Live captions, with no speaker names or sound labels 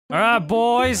All right,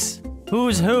 boys.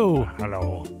 Who's who?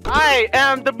 Hello. I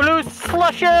am the blue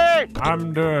slushy.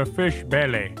 I'm the fish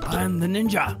belly. I'm the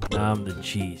ninja. I'm the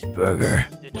cheeseburger.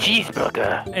 The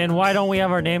cheeseburger. And why don't we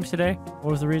have our names today?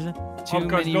 What was the reason? Too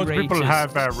Because many those people races.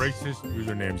 have racist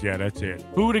usernames. Yeah, that's it.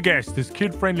 Who would have guessed? This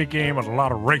kid-friendly game with a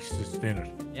lot of racists in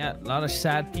it. Yeah, a lot of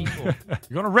sad people.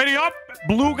 You gonna ready up,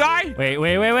 blue guy? Wait.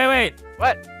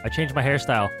 What? I changed my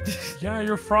hairstyle. Yeah,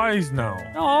 you're fries now.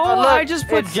 No, look, I just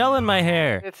put it's- gel in my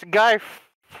hair. It's Guy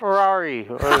Ferarri.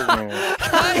 What is his name?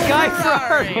 Guy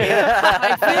Ferarri,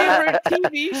 my favorite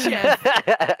TV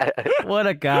chef. What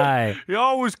a guy. He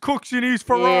always cooks in his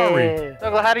Ferrari. Yeah.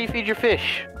 Douglas, how do you feed your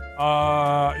fish?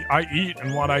 I eat,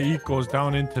 and what I eat goes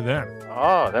down into them.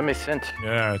 Oh, that makes sense.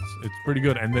 Yeah, it's pretty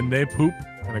good. And then they poop,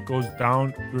 and it goes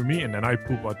down through me, and then I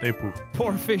poop what they poop.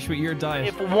 Poor fish with your diet.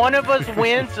 If one of us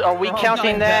wins, are we We're all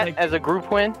counting that diabetic. as a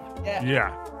group win?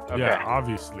 Yeah. Okay. Yeah,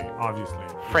 obviously.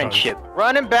 Friendship.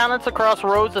 Run and balance across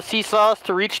rows of seesaws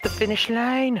to reach the finish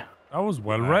line. That was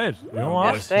well read. You know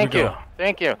what? Yes. Thank Here you. we go.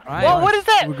 Thank you. Right. Well, what is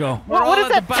that? Here we go. What all is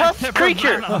at that the tusk back,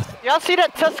 creature? Banana. Y'all see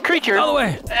that tusk creature? Out of the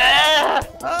way. Ah!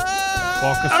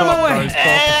 Focus Out of the up, way. guys.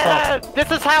 Focus up.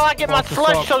 This is how I get my Focus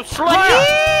slush up. so slutty.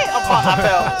 I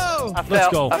fell. I fell. Let's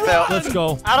go. I fell. Let's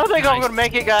go. I don't think I'm gonna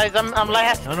make it, guys. I'm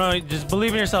last. No, just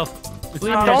believe in yourself. It's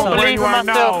Believe in not Don't about yourself. where believe you in are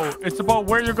myself. now. It's about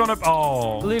where you're gonna.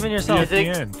 Oh. Believe in Yeah, yourself. at the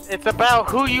end. It's about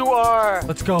who you are.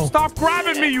 Let's go. Stop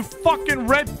grabbing me, you fucking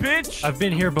red bitch! I've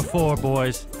been here before,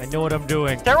 boys. I know what I'm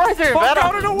doing. They're right there. Fuck That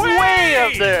out of the way!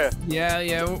 up there.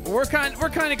 Yeah, we're kind of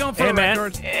going for Hey, a man.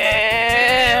 record.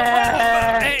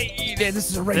 Eh. Hey, yeah, this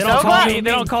is a race. They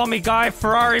don't call me Guy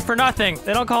Ferrari for nothing.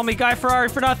 They don't call me Guy Ferrari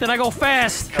for nothing. I go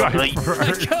fast.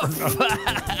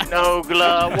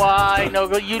 Nogla, why?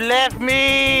 Nogla, you left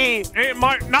me.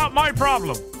 Not my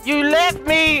problem. You left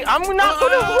me. I'm not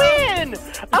gonna win.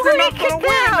 I'm You're gonna not get gonna kicked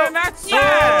win, out. then that's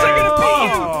sad. They're gonna beat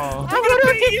you. Oh. I'm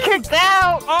gonna get kicked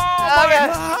out. Oh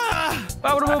Ah.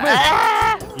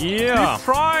 Yeah. He's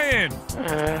trying.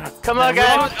 Come on,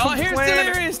 guys. Oh, here's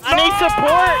Delirious. I need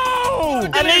support. Oh!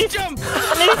 I need Jump.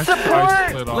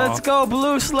 support. Let's go,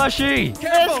 blue slushy.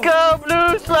 Let's go,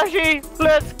 blue slushy.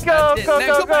 Let's go, Now,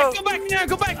 go.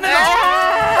 Go back now.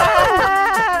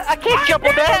 Ah, I can't jump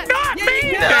on that. Yeah,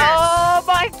 you can. Oh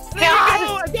my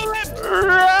God. Go left.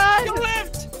 Run. Go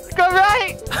left. Go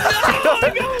right.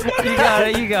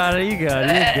 You got it. You're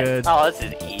good. Oh, this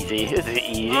is easy.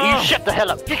 You shut the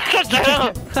hell up. You shut the hell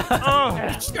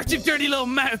up. Shut your dirty little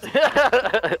mouth.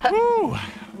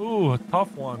 Ooh, a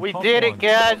tough one. We tough did one. it,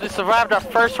 guys. We survived our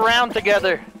first round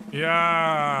together.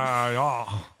 Yeah.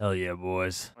 Oh. Hell yeah,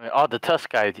 boys. Oh, the Tusk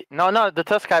guy. No, the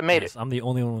Tusk guy made it. I'm the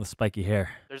only one with spiky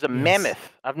hair. There's a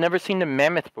mammoth. I've never seen the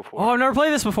mammoth before. Oh, I've never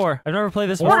played this before.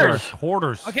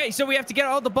 Hoarders. Okay, so we have to get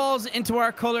all the balls into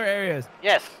our color areas.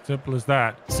 Yes. Simple as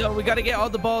that. So we got to get all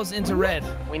the balls into red.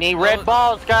 We need red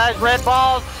balls, guys. Red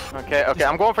balls. Okay.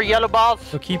 I'm going for yellow balls.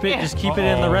 So just keep it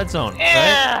in the red zone. Right?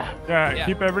 Yeah. Yeah,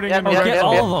 keep everything Yeah, in the yeah, red Get yeah.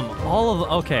 zone. all of them.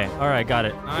 Okay. All right, got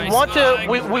it. We want to.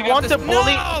 We want to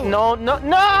bully. No.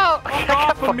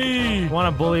 Stop of me.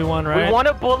 Want to bully one, right? We want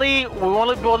to bully. We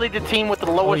want to bully the team with the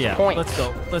Oh lowest yeah. point.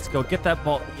 Let's go. Get that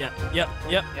ball. Yep.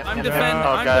 I'm defending-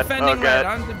 Oh, I'm God. defending Oh, red. God.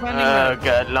 I'm defending Oh red.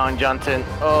 God, Long Johnson.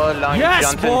 Oh, Long Yes,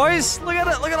 Johnson. boys. Look at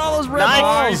it. Look at all those red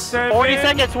Nice. balls. 40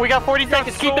 seconds. We got 40 got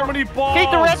seconds. so many balls.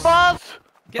 Keep the red balls.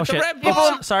 Get Oh the shit. red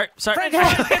ball. Sorry. French, get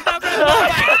that red ball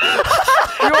back.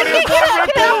 You only have one red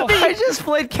ball. I just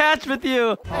played catch with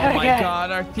you. Oh my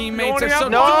God, our teammates only are have so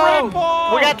one No. red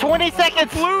ball. We got 20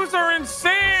 seconds. Blues are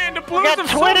insane. The We Blues got are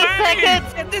 20 so many.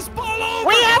 seconds. Get this ball over.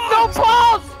 We have no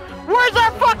balls. Where's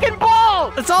our fucking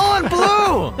ball? It's all in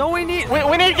blue. Don't we need? We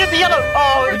need to get the yellow.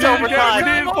 Oh, it's need to get overtime.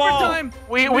 it. Need a ball. Overtime.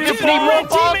 We need just a need ball. more Our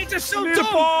balls. teammates are so We need a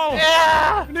dumb. ball.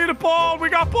 Yeah. We need a ball. We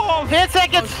got balls. 10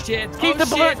 seconds. Oh shit. Keep the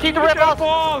blue. shit. Keep the We red got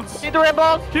balls. balls. Keep the red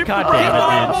balls. Keep God the damn red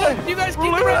it, balls. Oh, you guys keep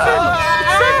the Listen. red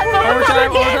ball.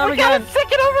 Overtime We got again. a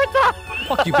second overtime.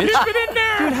 Fuck you, bitch. Keep it in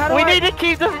there. Dude, how do We I?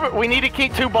 need to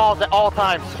keep 2 balls at all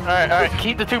times. All right.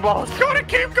 Keep the 2 balls. Gotta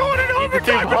keep going in Keep the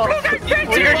 2 overtime. balls. The Blue guys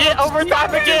We're gonna get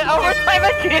overtime again.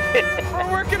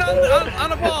 We're working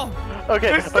on a ball.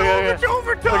 Okay. It's so much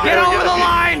overtime. Get over the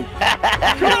line.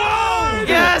 Go!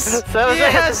 Yes. 7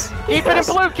 seconds. Keep it in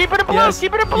blue. Keep it in blue. Yes.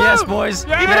 Keep it in blue. Yes, boys.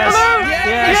 Yes. Keep it in blue.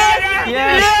 Yes.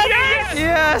 Yes.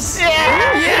 Yes. Yes.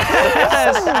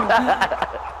 Yes.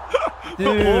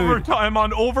 Dude. Overtime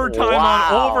on overtime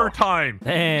Wow. on overtime.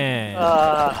 Damn.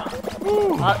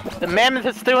 The mammoth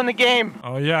is still in the game.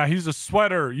 Oh yeah, he's a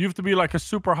sweater. You have to be like a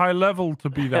super high level to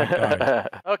be that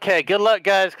guy. Okay, good luck,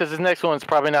 guys, because this next one's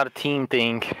probably not a team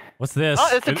thing. What's this?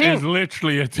 Oh, it's a It team. is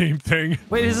literally a team thing.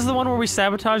 Wait, is this the one where we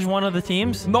sabotage one of the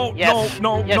teams? No, Yes.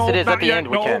 no, Yes, no, it is. not At the yet. end,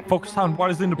 we no. can. Focus on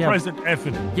what is in the Yeah. present,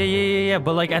 effing. Yeah.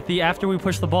 But like after we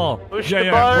push the ball. Push Yeah, the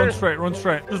yeah. bar. Run straight, run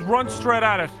straight. Just run straight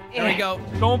at it. There we go.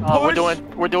 Don't push. Oh,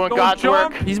 we're doing Don't God's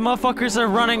jump. work. These motherfuckers are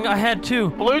running ahead too.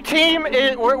 Blue team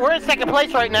is we're in second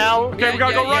place right now. Okay, we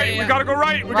gotta go right. We gotta go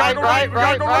right. We gotta go right. We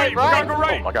gotta go right. We gotta go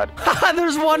right. Oh my God.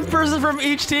 There's one person from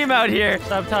each team out here.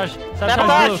 Sabotage blue.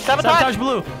 Sabotage. Sabotage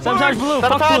blue. Sabotage blue.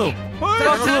 Fuck Sabotage. blue.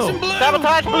 Fuck blue. Blue.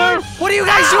 Sabotage blue. What are you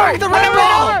guys doing? The red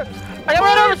ball. I got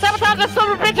run over. Sabotage that son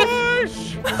of a bitch.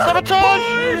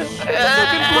 Sabotage.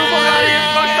 Fucking blue ball out of here.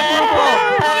 Fuck the blue ball.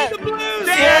 The blues.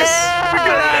 Yes. We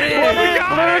got out of here.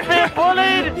 Blue's been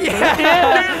bullied.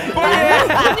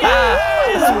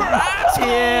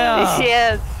 Yeah.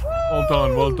 Yes. Well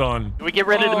done, well done. We get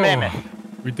rid of the mammoth.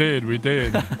 We did, we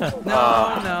did.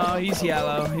 No, he's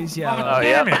yellow. He's yellow. Oh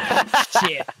yeah.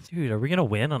 Shit. Dude, are we gonna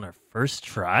win on our first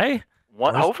try?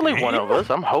 Hopefully one of us.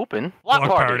 I'm hoping. Block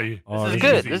party. Oh, This is easy.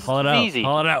 good. This Call it is out. easy.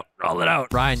 Call it out. Roll it out.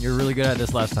 Ryan, you're really good at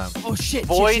this last time. Oh shit.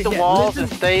 Void the yeah. walls Listen.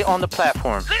 and stay on the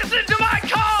platform. Listen to my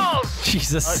calls!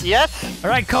 Jesus. Yes. All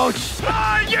right, coach.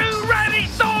 Are you ready,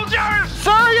 soldiers?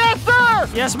 Sir, yes, sir.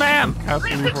 Yes, ma'am. Can't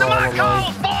Listen believe to we're all my alive.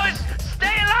 calls, boys!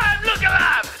 Stay alive, look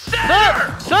alive! Sir,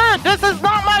 Senator! sir, this is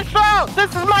not my show.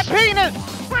 This is my penis.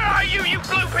 Where are you, you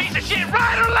blue piece of shit?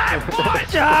 Right or left,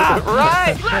 boys?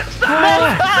 Right. Left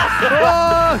side!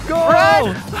 Go.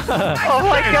 Right. Oh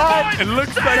my God. It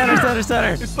looks like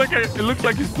Center. it's like it looks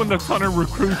like he's putting a ton of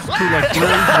recruits through like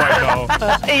drills right now.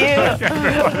 Yeah.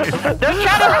 They're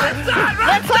trying to.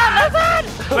 Left side, right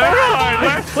Left side.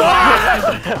 Left side.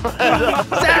 Left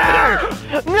side.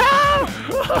 No.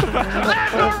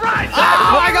 left or right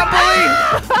Oh, I got bullied.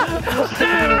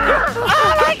 Oh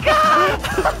my God.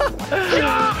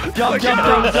 Jump,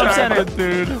 center.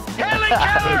 Dude.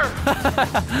 Helicopter!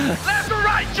 Left or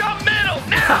right, jump middle!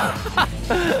 Now!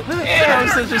 That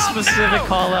was such a specific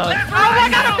call out. Left or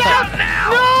right, jump out now!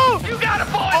 No. You got it,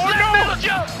 boys! Left middle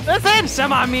jump! Listen,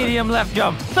 Semi-medium left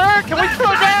jump. sir, can we slow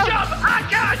Right down? jump!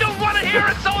 I don't want to hear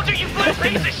it, soldier, you blue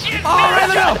piece of shit! Oh, right in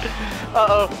the middle.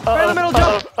 Right in the middle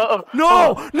jump.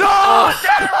 No.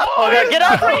 Oh, yeah, get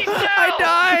up. I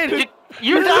died.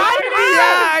 You died? Yeah,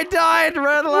 I died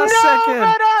right at the last second.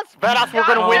 Vanos, we're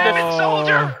gonna win this.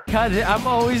 Soldier! God, I'm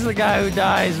always the guy who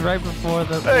dies right before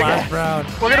the last round.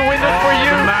 We're gonna win this for The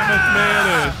you. mammoth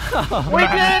made it. We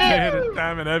Mammoth did made it. it.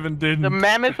 Damn it, Evan didn't. The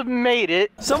mammoth made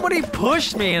it. Somebody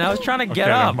pushed me, and I was trying to get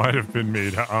Okay, up. that might have been me.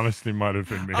 That honestly might have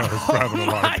been me. I was grabbing a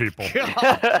lot of people.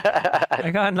 I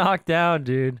got knocked down,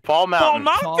 dude. Fall Mountain.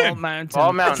 Tall mountain.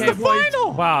 Tall mountain. Okay, boys.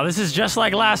 Wow, this is just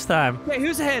like last time. Okay,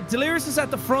 who's ahead? Delirious is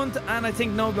at the front, and I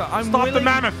think Noga. Stop the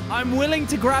mammoth. I'm willing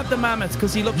to grab the mammoth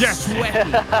because he looks Yes. sweaty.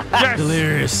 Yes.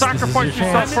 Delirious. Sacrifice This is your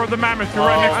yourself chance. for the mammoth. You're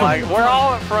right next to Like, him. we're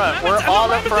all in front. We're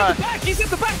all in front. He's at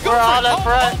the back. Go We're for all it.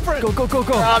 in front. Go.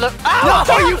 We're all in. Oh,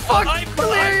 No, you fuck.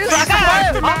 Delirious. I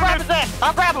got him. I'll grab his ass.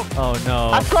 I'll grab him. Oh, I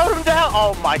no. slowed him down.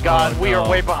 Oh my God, Oh, we are no.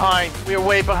 way behind. We are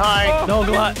way behind. No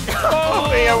glut. We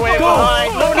are way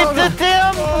behind. Look at the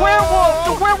damn werewolf.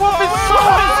 The werewolf is so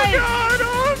high.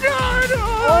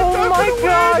 Oh my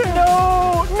God,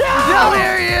 no.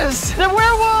 Delirious. The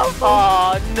werewolf.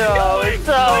 Oh no, it's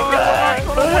so good.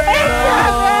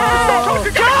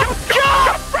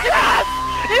 Jump. Yes.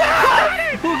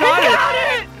 Who got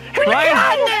it? Ryan?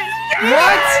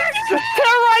 What?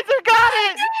 Terrorizer got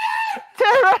it.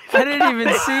 Terrorizer. I didn't even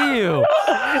see you.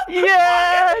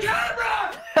 Yes.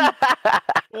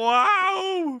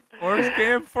 Wow. First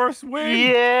game, first win.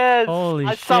 Yes. Holy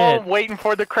I saw shit. him waiting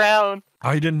for the crown.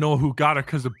 I didn't know who got it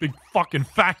because a big fucking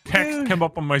fat text came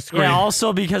up on my screen. Yeah,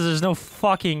 also because there's no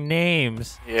fucking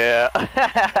names. Yeah.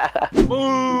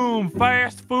 Boom.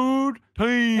 Fast food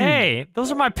team. Hey,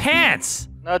 those are my pants.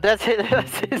 No, that's it.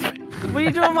 That's his. What are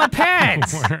you doing with my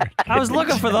pants? I was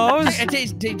looking for those.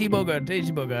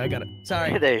 T-Boga, I got it.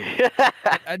 Sorry.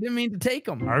 I didn't mean to take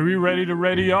them. Are we ready to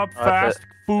ready up? That's Fast it.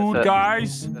 food, That's it.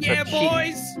 guys. Yeah,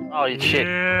 boys. Oh shit.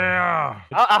 Yeah.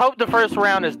 I hope the first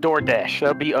round is Doordash.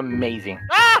 That'll be amazing.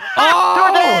 Ah!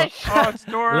 Oh! Doordash! Oh, it's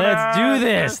Doordash. Let's do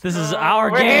this. This is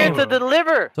our We're here game. to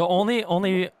deliver. So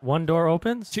only one door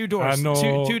opens? Two doors. I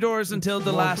know. Two doors until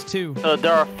the last two.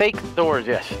 There are fake doors.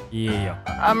 Yes. Yeah.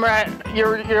 I'm right.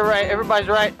 You're right. Everybody's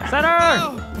right.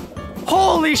 Center!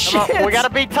 Holy Come shit! on, we gotta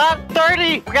be top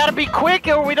 30. We gotta be quick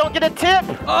or we don't get a tip.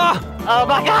 Ah! Oh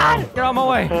my God. Get out of my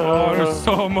way. Oh, there's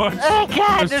so much. Oh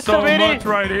God, There's so so many. much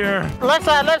right here. Left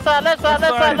side, left side, left side,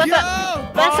 left side, left Yo!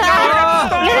 side. Left Oh, side.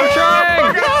 no, I'm Yeah. trying. I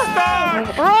got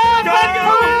stuck. Run, Go. fast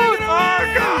food. Oh,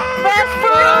 God. Fast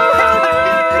food.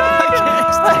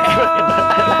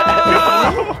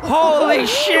 Holy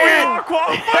shit! We are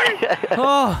qualified.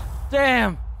 Oh,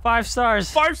 damn. 5 stars.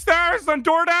 5 stars on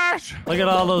Doordash. Look at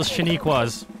all those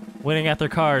Shaniquas winning at their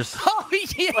cars. Oh,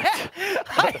 yeah.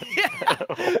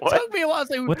 Took me a while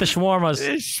to say With the shawarmas.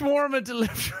 shawarma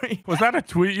delivery. Was that a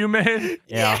tweet you made?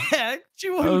 Yeah. Yeah, she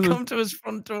wouldn't come to his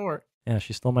front door. Yeah,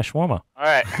 she stole my shawarma. All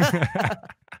right.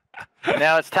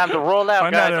 Now it's time to roll out,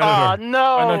 Find guys. that Oh, editor.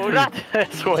 no, not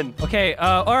this one. Okay,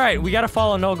 all right. We got to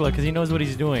follow Nogla because he knows what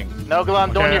he's doing. Nogla,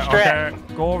 I'm doing your strat.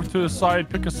 Okay. Go over to the side.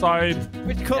 Pick a side.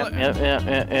 Which color?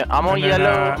 Yeah. I'm on And then,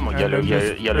 yellow. uh, I'm on and yellow, then yellow,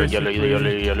 just yellow,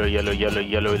 basically-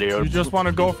 yellow. You just want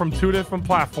to go from 2 different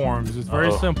platforms. It's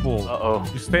very simple. Uh-oh.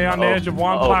 You stay on the edge of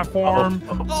one platform,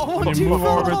 Oh, and you move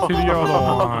over to the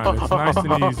other one. It's nice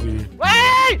and easy.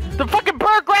 Hey! The fucking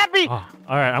bird grabbed me! Oh,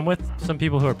 all right, I'm with some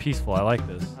people who are peaceful. I like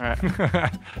this. All right.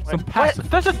 Some What? passive.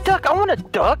 There's a duck. I want a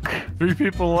duck. 3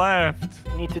 people left.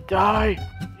 You need to die.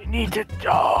 You need to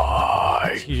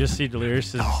die. You just see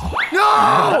Delirious. No!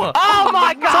 Oh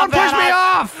my god! Someone push me Badass.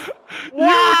 off!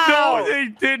 Wow! No, they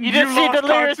didn't. You just see lost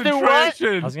Delirious do what?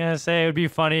 concentration. I was gonna say it would be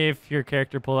funny if your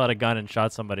character pulled out a gun and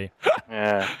shot somebody.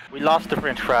 Yeah. We lost the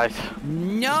French fries.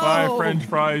 no. Bye, French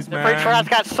fries, The man. French fries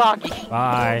got soggy.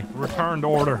 Bye. Returned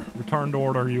order. Returned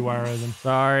order, you are them.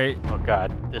 Sorry. Oh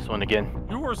god, this one again.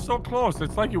 You were so close.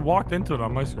 It's like you walked into it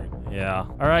on my screen. Yeah.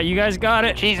 All right, you guys got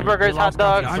it. Cheeseburgers, hot lost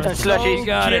dogs, I'm and just slushies. so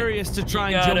got it. curious to try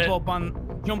You and got jump it. on.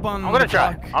 I'm gonna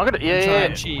try. the I'm gonna. Try Yeah.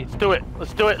 and cheat. Let's do it.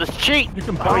 Let's do it. Let's cheat. You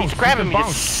can Oh, bounce. he's grabbing you me. can You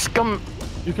bounce. scum.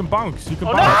 You can bounce. You can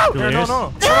Oh, bounce. no!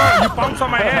 No. You bounce on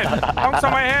my head. Bounce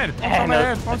on my head. Bounce on my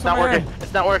head. Bounce It's on not my working. head.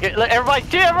 It's not working. Look, everybody,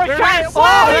 cheer. Everybody, There try it it. is. Whoa,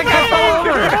 Oh, he that fell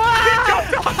over.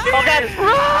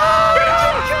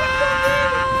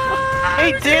 He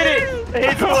He did it.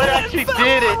 He's the one that actually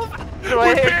did it. So We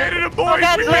I- made it, boys. Oh,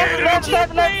 God, We left, made left, it.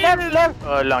 left, left, left.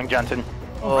 Oh, Long Johnson.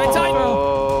 Right side.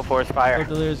 Oh, forest Go, fire.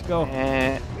 Delirious, go.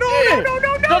 And... No. Oh, you're putting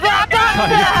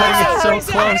it so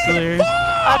close, Delirious.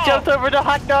 I jumped over the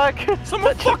hot dog.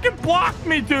 Someone fucking blocked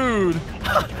me, dude.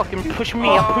 Fucking push me,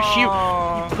 I push you. You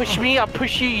push me, I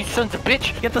push you, you sons of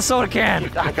bitch. Get the soda can.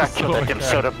 I got killed that damn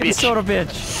soda Get the bitch. soda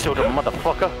bitch. Soda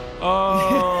motherfucker.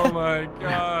 Oh my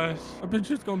gosh. I've been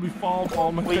just gonna be fall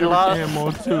ball my We favorite lost ammo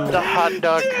too. the hot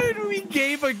dog. Dude, we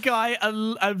gave a guy a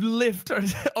lift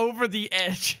over the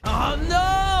edge. Oh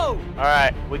no!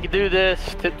 Alright, we can do this.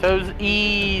 Tiptoes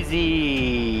easy.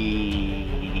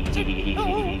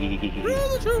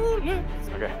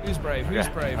 Okay. Who's brave? Who's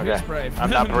brave? Okay. Who's brave? I'm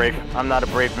not brave. I'm not a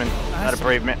brave man. Not a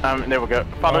brave man. There we go.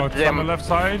 Follow It's the on the damn. left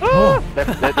side. Left. Got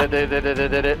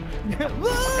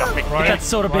me. Get that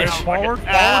soda Right, bitch. forward. Push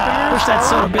that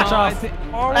soda bitch No, off.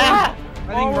 Forward. Ah! I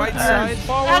think right side.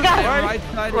 Forward. I got it. Right. Right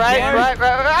side. Right. Oh my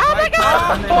Right god!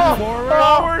 side, and then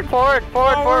forward. Forward.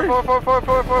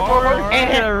 Get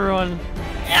And everyone.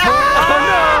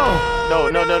 no.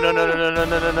 No.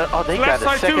 Oh, they got Left a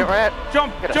side second too. rap.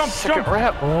 Jump. Got a Jump. second Jump.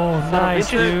 rap. Oh, nice,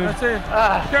 bitches. dude. That's it.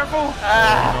 Ah. Careful.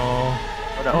 Ah.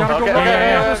 You gotta go back on the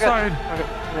other side.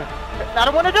 I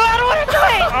don't want to do it. I don't want to do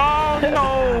it. Oh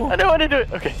no. I don't want to do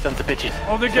it. Okay, sons of bitches.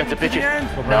 Oh, they're Sons getting of to the bitches. end.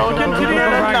 No. Getting to the go,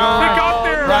 end. go, They go. got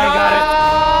there. I got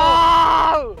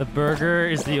it. The burger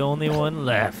is the only one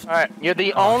left. All right, you're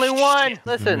the only one.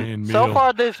 Listen, Man, so meal.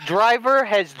 far this driver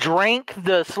has drank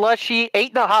the slushy,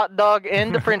 ate the hot dog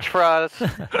and the French fries.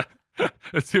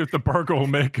 Let's see if the burger will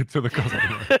make it to the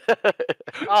customer.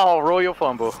 Oh, royal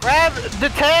fumble. Grab the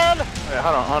tail. Wait,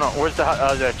 hold on. Where's the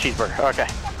cheeseburger? Okay.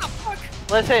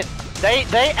 Listen, they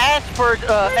asked for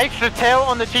extra tail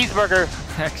on the cheeseburger.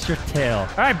 Extra tail.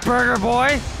 All right, burger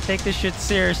boy. Take this shit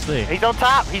seriously. He's on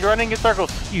top. He's running in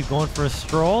circles. You going for a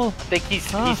stroll? I think he's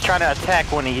trying to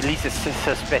attack when he least is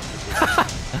suspected.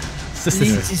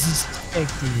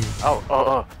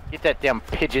 Oh. Get that damn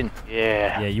pigeon.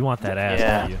 Yeah. Yeah, you want that ass,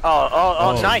 Yeah. don't you?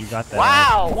 Oh, you nice. got that.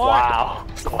 Wow.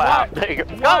 There you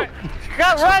go. Go.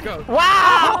 Run.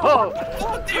 Wow.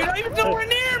 Oh, dude, not even nowhere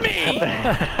near me.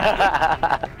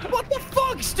 What the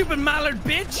fuck, stupid mallard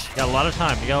bitch? You got a lot of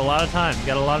time. Doc,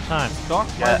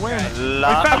 Yeah. my win.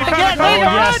 Again, Oh,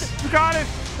 yes. You got it.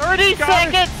 30 got it.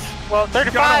 seconds. Well, You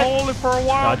gotta 35. hold it for a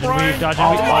while, Dodge and Brian. weave, dodge and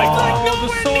weave. Oh,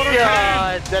 the soda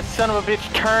can. God, that son of a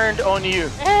bitch turned on you.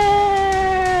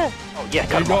 Oh, yeah,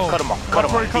 cut him off.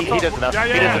 He does enough. Yeah, He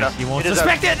yeah, does yeah. enough. He won't does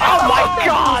suspect enough. it. Oh my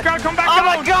God. He's gotta come back Oh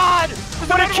my down. God.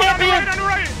 What a champion. On the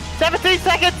right. 17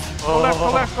 seconds. Go left.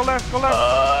 Oh,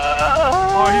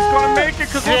 he's gonna make it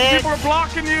because those people are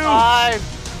blocking you. 5,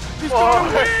 He's 4,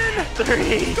 gonna win.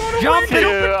 3, Jump 2. it.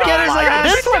 Get his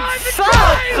ass. This one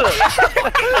sucks.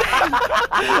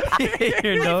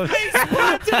 Your nose.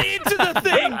 Planted into the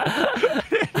thing.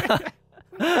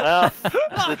 Well,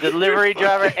 the delivery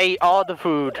driver ate all the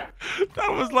food.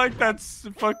 That was like that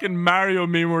fucking Mario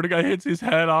meme where the guy hits his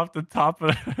head off the top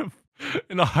of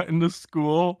in the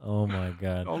school. Oh my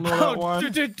god. Don't know that one.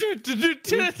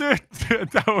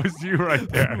 That was you right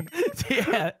there.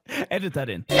 Yeah, edit that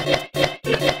in.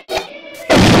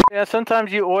 Yeah,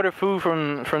 sometimes you order food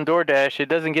from DoorDash, it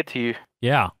doesn't get to you.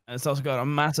 Yeah. And it's also got a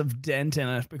massive dent in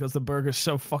it because the burger's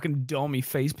so fucking dumb he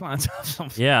face plants or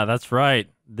something. Yeah, that's right.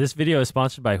 This video is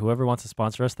sponsored by whoever wants to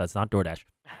sponsor us. That's not DoorDash.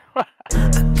 I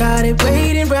got it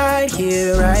waiting right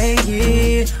here, right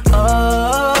here.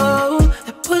 Oh,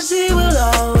 that pussy will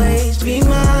always be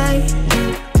mine.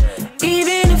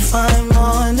 Even if I'm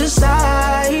on the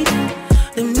side,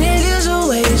 them niggas are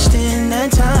wasting their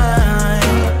time.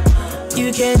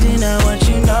 You can't deny what you